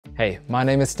Hey, my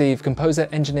name is Steve, composer,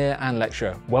 engineer, and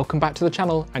lecturer. Welcome back to the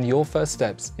channel and your first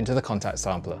steps into the Kontakt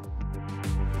sampler.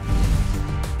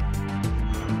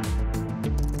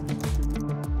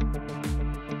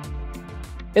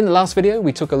 In the last video,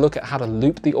 we took a look at how to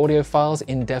loop the audio files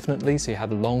indefinitely so you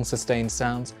had long sustained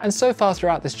sounds. And so far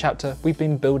throughout this chapter, we've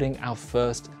been building our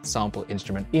first sample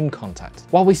instrument in Kontakt.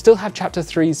 While we still have chapter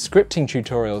 3's scripting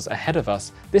tutorials ahead of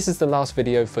us, this is the last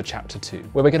video for chapter 2,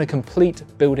 where we're going to complete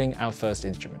building our first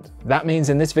instrument. That means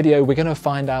in this video, we're going to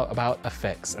find out about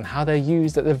effects and how they're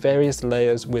used at the various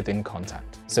layers within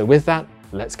Kontakt. So with that,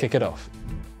 let's kick it off.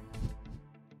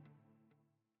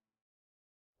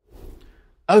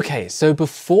 Okay, so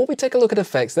before we take a look at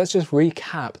effects, let's just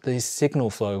recap the signal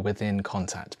flow within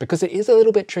Kontakt, because it is a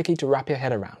little bit tricky to wrap your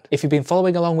head around. If you've been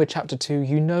following along with chapter 2,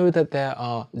 you know that there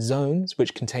are zones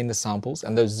which contain the samples,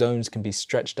 and those zones can be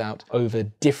stretched out over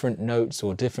different notes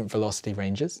or different velocity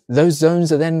ranges. Those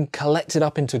zones are then collected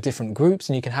up into different groups,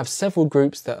 and you can have several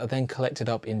groups that are then collected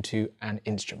up into an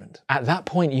instrument. At that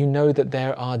point, you know that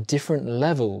there are different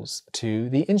levels to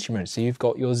the instrument. So you've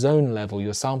got your zone level,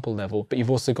 your sample level, but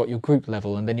you've also got your group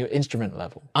level, and then your instrument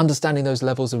level. Understanding those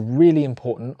levels are really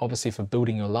important, obviously for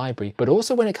building your library, but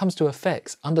also when it comes to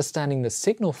effects, understanding the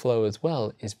signal flow as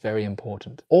well is very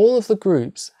important. All of the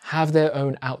groups have their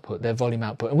own output, their volume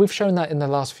output, and we've shown that in the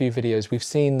last few videos. We've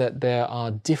seen that there are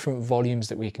different volumes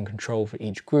that we can control for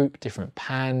each group, different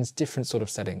pans, different sort of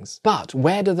settings. But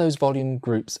where do those volume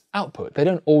groups output? They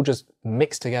don't all just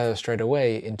mix together straight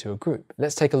away into a group.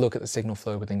 Let's take a look at the signal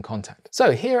flow within Kontakt. So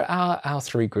here are our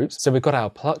three groups. So we've got our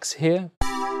plucks here.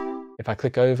 If I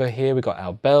click over here, we've got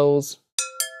our bells,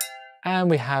 and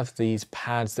we have these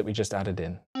pads that we just added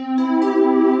in.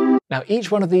 Now, each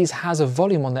one of these has a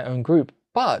volume on their own group,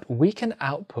 but we can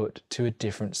output to a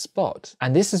different spot.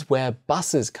 And this is where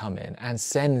buses come in and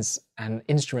sends and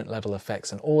instrument level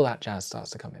effects and all that jazz starts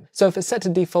to come in. So if it's set to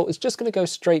default, it's just going to go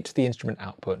straight to the instrument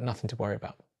output, nothing to worry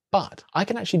about. But I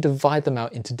can actually divide them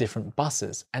out into different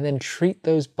buses and then treat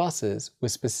those buses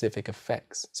with specific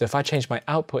effects. So if I change my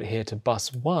output here to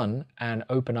bus 1 and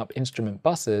open up instrument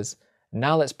buses,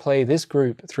 now let's play this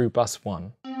group through bus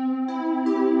 1.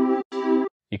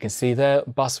 You can see there,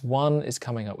 bus 1 is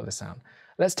coming up with a sound.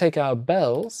 Let's take our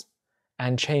bells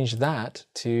and change that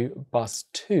to bus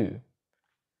 2.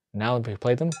 Now if we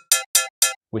play them,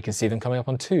 we can see them coming up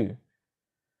on 2.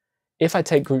 If I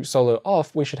take group solo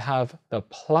off, we should have the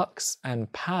plucks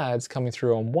and pads coming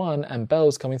through on 1 and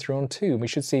bells coming through on 2. We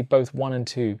should see both 1 and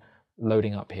 2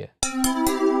 loading up here.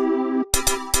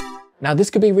 Now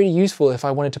this could be really useful if I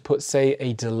wanted to put, say,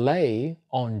 a delay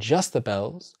on just the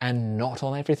bells and not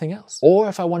on everything else. Or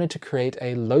if I wanted to create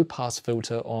a low pass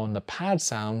filter on the pad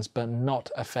sounds but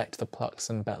not affect the plucks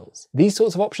and bells. These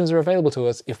sorts of options are available to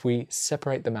us if we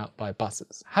separate them out by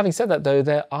buses. Having said that though,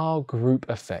 there are group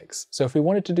effects. So if we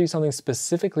wanted to do something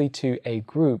specifically to a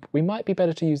group, we might be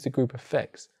better to use the group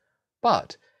effects.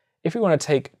 But if we want to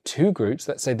take two groups,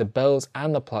 let's say the bells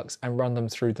and the plucks, and run them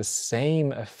through the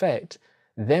same effect,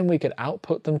 then we could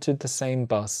output them to the same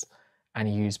bus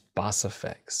and use bus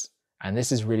effects. And this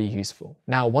is really useful.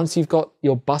 Now, once you've got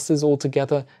your buses all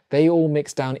together, they all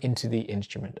mix down into the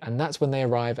instrument, and that's when they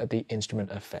arrive at the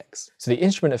instrument effects. So the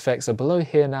instrument effects are below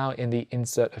here now in the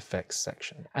insert effects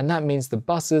section. And that means the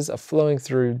buses are flowing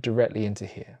through directly into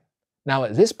here. Now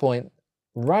at this point,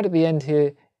 right at the end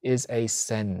here is a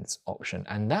sends option,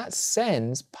 and that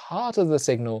sends part of the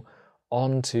signal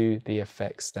onto the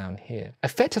effects down here.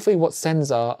 Effectively what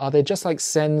sends are they just like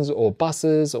sends or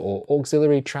buses or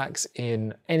auxiliary tracks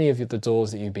in any of the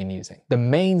DAWs that you've been using. The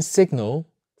main signal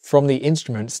from the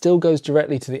instrument still goes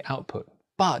directly to the output,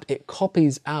 but it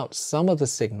copies out some of the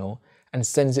signal and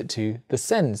sends it to the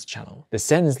sends channel. The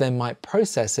sends then might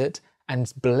process it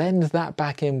and blend that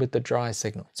back in with the dry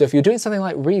signal. So if you're doing something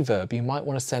like reverb, you might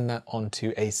want to send that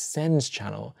onto a sends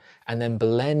channel and then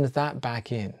blend that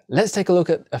back in. Let's take a look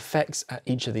at effects at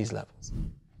each of these levels.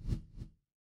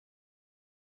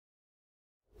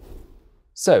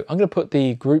 So I'm going to put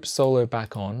the group solo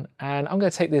back on, and I'm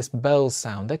going to take this bells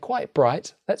sound. They're quite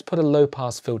bright. Let's put a low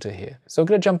pass filter here. So I'm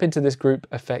going to jump into this group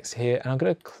effects here, and I'm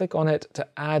going to click on it to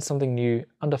add something new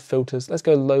under filters. Let's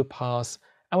go low pass,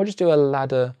 and we'll just do a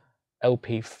ladder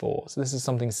LP4. So this is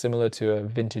something similar to a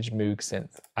vintage Moog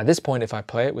synth. At this point, if I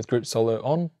play it with group solo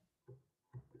on,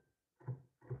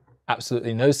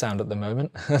 absolutely no sound at the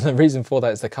moment. The reason for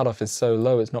that is the cutoff is so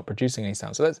low, it's not producing any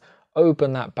sound. So let's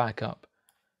open that back up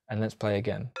and let's play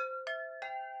again.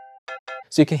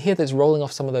 So you can hear that it's rolling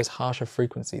off some of those harsher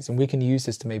frequencies, and we can use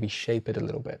this to maybe shape it a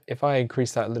little bit. If I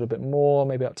increase that a little bit more,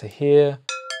 maybe up to here,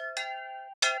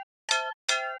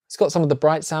 it's got some of the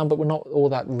bright sound, but we're not all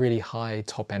that really high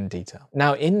top end detail.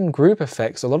 Now in group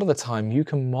effects, a lot of the time you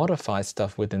can modify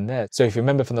stuff within there. So if you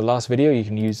remember from the last video, you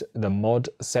can use the mod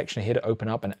section here to open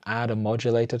up and add a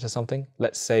modulator to something.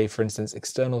 Let's say, for instance,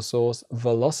 external source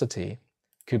velocity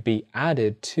could be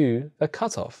added to the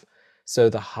cutoff. So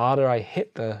the harder I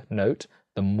hit the note,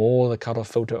 the more the cutoff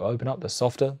filter will open up, the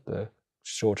softer, the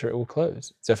shorter it will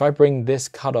close. So if I bring this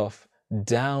cutoff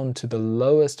down to the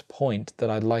lowest point that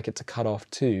I'd like it to cut off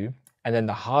to, and then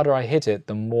the harder I hit it,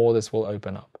 the more this will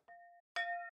open up.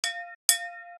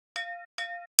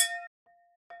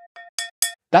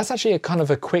 That's actually a kind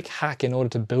of a quick hack in order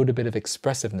to build a bit of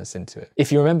expressiveness into it.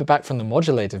 If you remember back from the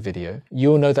modulator video,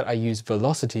 you'll know that I use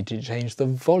velocity to change the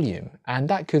volume, and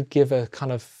that could give a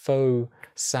kind of faux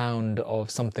sound of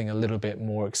something a little bit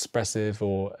more expressive,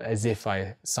 or as if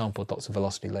I sampled lots of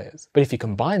velocity layers. But if you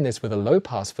combine this with a low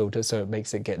pass filter, so it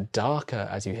makes it get darker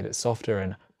as you hit it softer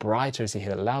and brighter as you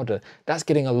hit it louder, that's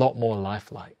getting a lot more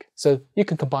lifelike. So you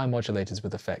can combine modulators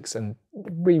with effects and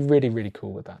be really, really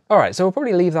cool with that. All right, so we'll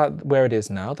probably leave that where it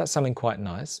is now. That's sounding quite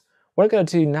nice. What I'm going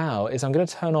to do now is I'm going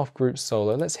to turn off group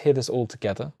solo. Let's hear this all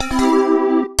together.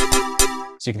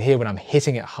 So you can hear when I'm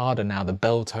hitting it harder now, the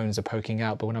bell tones are poking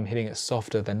out, but when I'm hitting it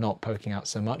softer, they're not poking out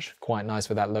so much. Quite nice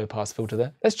with that low pass filter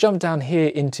there. Let's jump down here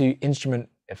into instrument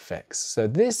effects. So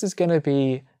this is going to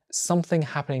be something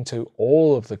happening to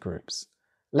all of the groups.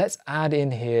 Let's add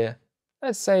in here,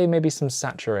 let's say maybe some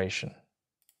saturation.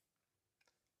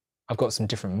 I've got some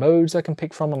different modes I can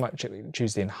pick from. I might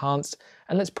choose the enhanced,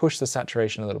 and let's push the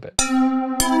saturation a little bit.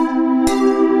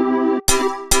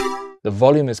 The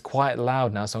volume is quite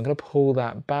loud now, so I'm going to pull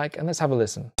that back and let's have a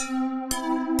listen.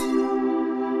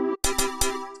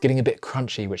 It's getting a bit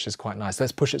crunchy, which is quite nice.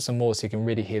 Let's push it some more so you can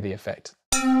really hear the effect.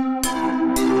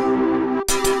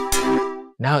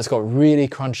 Now it's got really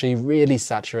crunchy, really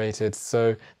saturated,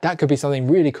 so that could be something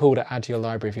really cool to add to your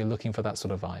library if you're looking for that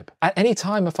sort of vibe. At any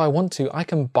time, if I want to, I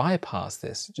can bypass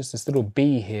this. Just this little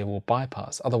B here will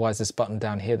bypass. Otherwise, this button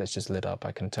down here that's just lit up,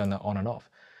 I can turn that on and off.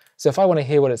 So if I want to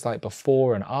hear what it's like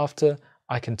before and after,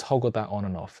 I can toggle that on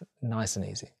and off, nice and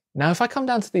easy. Now, if I come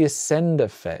down to the ascend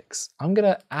effects, I'm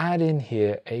going to add in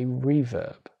here a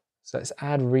reverb. So let's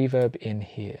add reverb in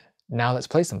here. Now let's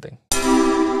play something.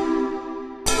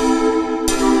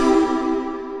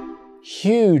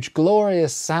 Huge,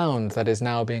 glorious sound that is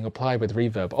now being applied with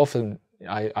reverb. Often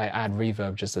I add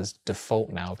reverb just as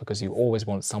default now because you always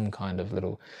want some kind of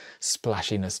little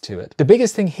splashiness to it. The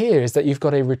biggest thing here is that you've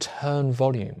got a return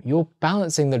volume. You're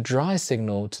balancing the dry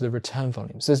signal to the return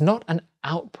volume. So there's not an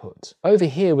output. Over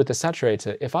here with the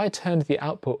saturator, if I turned the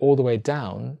output all the way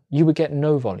down, you would get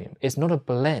no volume. It's not a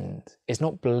blend. It's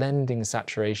not blending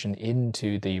saturation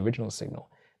into the original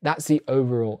signal. That's the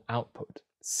overall output.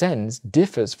 Sends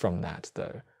differs from that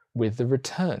though with the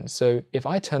return. So if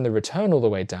I turn the return all the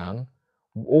way down,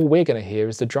 all we're going to hear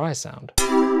is the dry sound.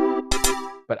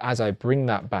 But as I bring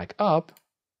that back up,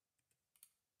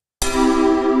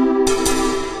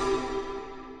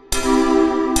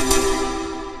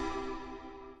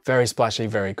 very splashy,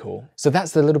 very cool. So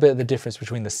that's a little bit of the difference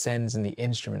between the sends and the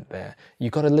instrument there.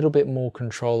 You've got a little bit more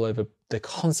control over the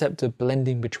concept of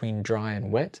blending between dry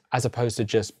and wet, as opposed to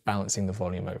just balancing the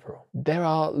volume overall. There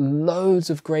are loads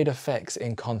of great effects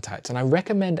in Kontakt, and I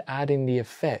recommend adding the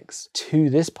effects to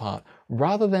this part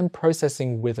rather than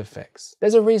processing with effects.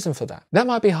 There's a reason for that. That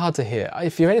might be hard to hear.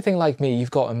 If you're anything like me,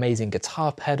 you've got amazing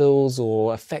guitar pedals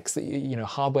or effects that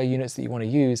hardware units that you want to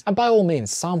use, and by all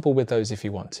means, sample with those if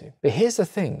you want to. But here's the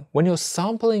thing, when you're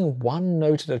sampling one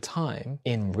note at a time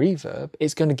in reverb,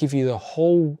 it's going to give you the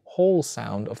whole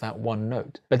sound of that one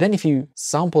note. But then if you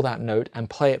sample that note and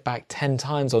play it back 10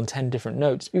 times on 10 different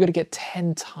notes, you're going to get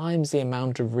 10 times the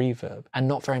amount of reverb and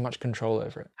not very much control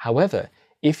over it. However,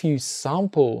 if you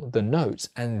sample the notes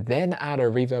and then add a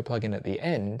reverb plugin at the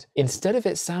end, instead of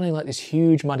it sounding like this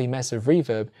huge muddy mess of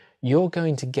reverb, you're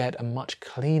going to get a much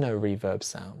cleaner reverb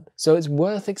sound. So it's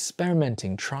worth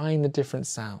experimenting, trying the different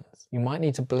sounds. You might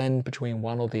need to blend between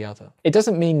one or the other. It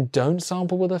doesn't mean don't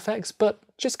sample with effects, but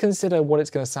just consider what it's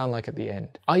going to sound like at the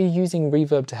end. Are you using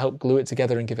reverb to help glue it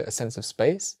together and give it a sense of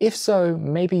space? If so,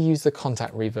 maybe use the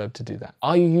Kontakt reverb to do that.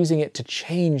 Are you using it to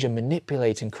change and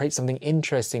manipulate and create something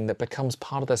interesting that becomes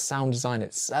part of the sound design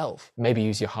itself? Maybe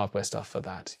use your hardware stuff for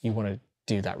that. You want to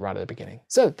do that right at the beginning.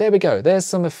 So there we go. There's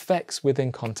some effects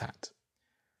within Kontakt.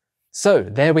 So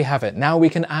there we have it. Now we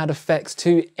can add effects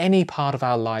to any part of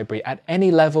our library at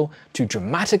any level to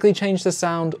dramatically change the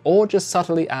sound or just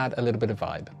subtly add a little bit of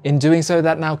vibe. In doing so,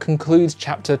 that now concludes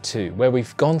chapter 2, where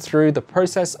we've gone through the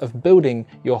process of building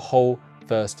your whole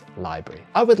first library.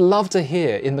 I would love to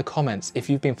hear in the comments if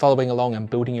you've been following along and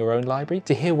building your own library,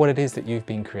 to hear what it is that you've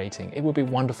been creating. It would be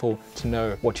wonderful to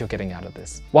know what you're getting out of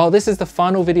this. While this is the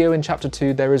final video in chapter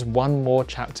 2, there is one more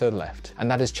chapter left, and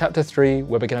that is chapter 3,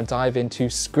 where we're going to dive into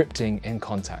scripting in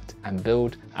Kontakt and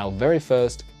build our very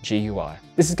first GUI.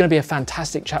 This is going to be a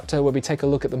fantastic chapter where we take a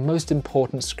look at the most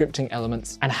important scripting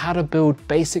elements and how to build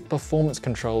basic performance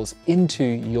controls into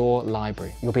your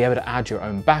library. You'll be able to add your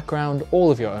own background,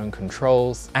 all of your own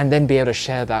controls, and then be able to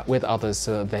share that with others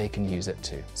so that they can use it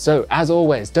too. So as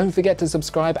always, don't forget to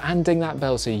subscribe and ding that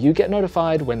bell so you get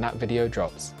notified when that video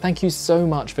drops. Thank you so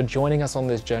much for joining us on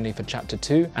this journey for chapter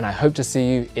 2, and I hope to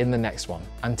see you in the next one.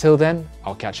 Until then,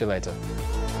 I'll catch you later.